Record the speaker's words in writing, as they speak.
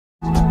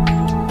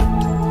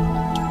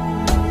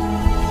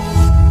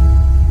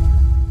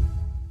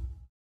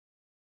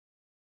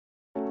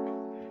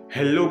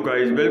Hello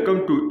guys,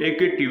 welcome to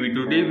AKTV.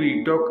 Today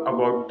we talk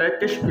about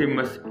Turkish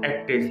famous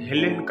actress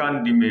Helin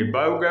Kandemir,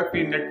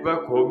 Biography,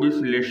 network,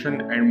 hobbies,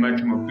 relation and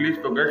much more. Please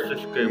forget to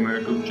subscribe my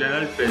YouTube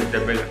channel, press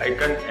the bell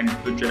icon and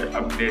future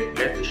update.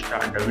 Let's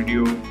start the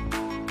video.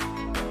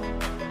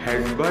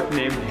 Has birth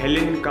name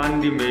Helin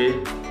Kandemir,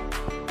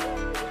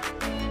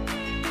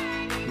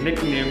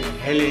 nickname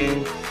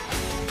Helin.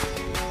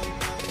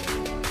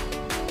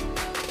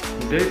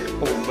 Date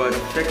of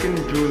birth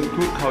 2nd June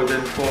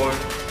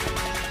 2004.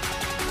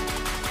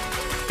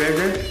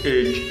 Present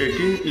age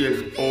 18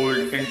 years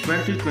old in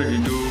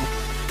 2022.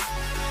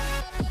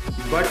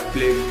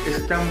 Birthplace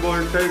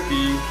Istanbul,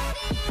 Turkey.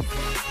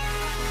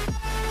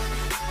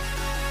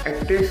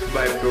 Actress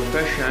by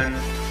profession.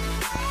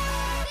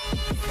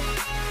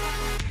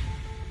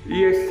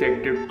 Years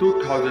active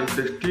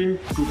 2016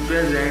 to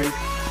present.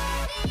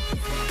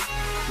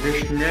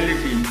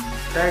 Nationality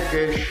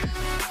Turkish.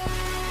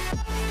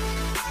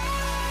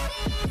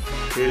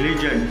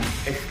 Religion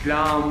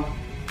Islam.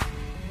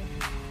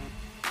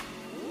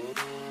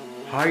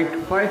 Height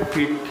 5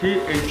 feet 3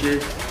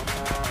 inches.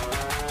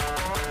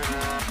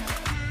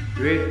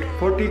 Weight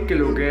 40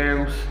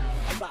 kilograms.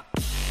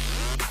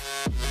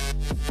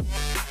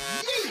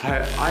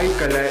 Her eye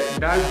color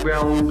dark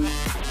brown.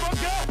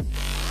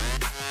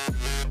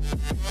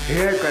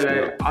 Hair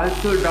color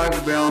also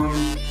dark brown.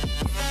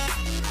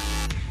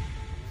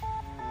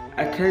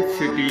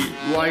 Ethnicity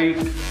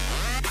white.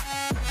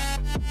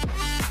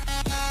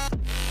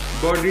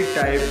 Body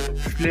type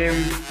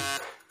slim.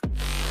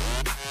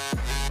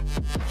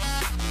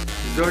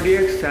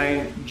 Zodiac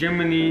sign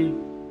Gemini.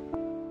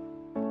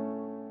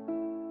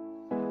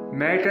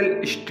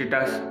 Marital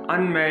status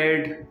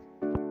unmarried.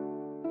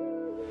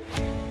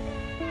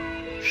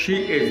 She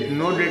is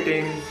no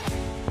dating.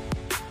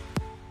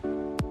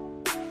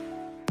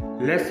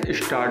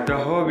 Let's start the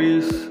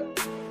hobbies.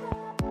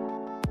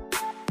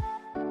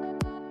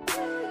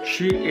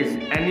 She is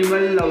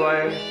animal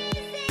lover.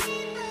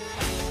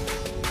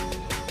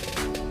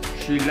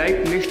 She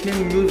likes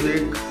listening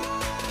music.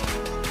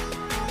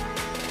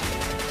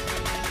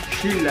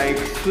 She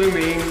likes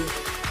swimming.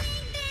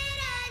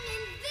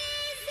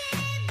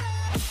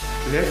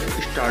 Let's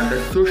start the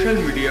social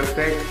media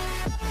facts.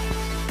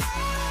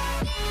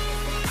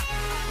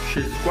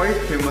 She's quite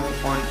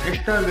famous on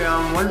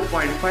Instagram,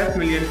 1.5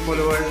 million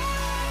followers.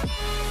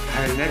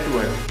 Her net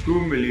worth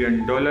 $2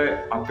 million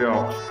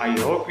approx. I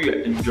hope you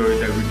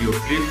enjoyed the video.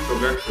 Please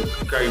forget to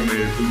subscribe my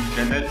YouTube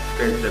channel,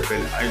 press the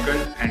bell icon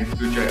and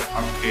future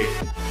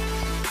updates.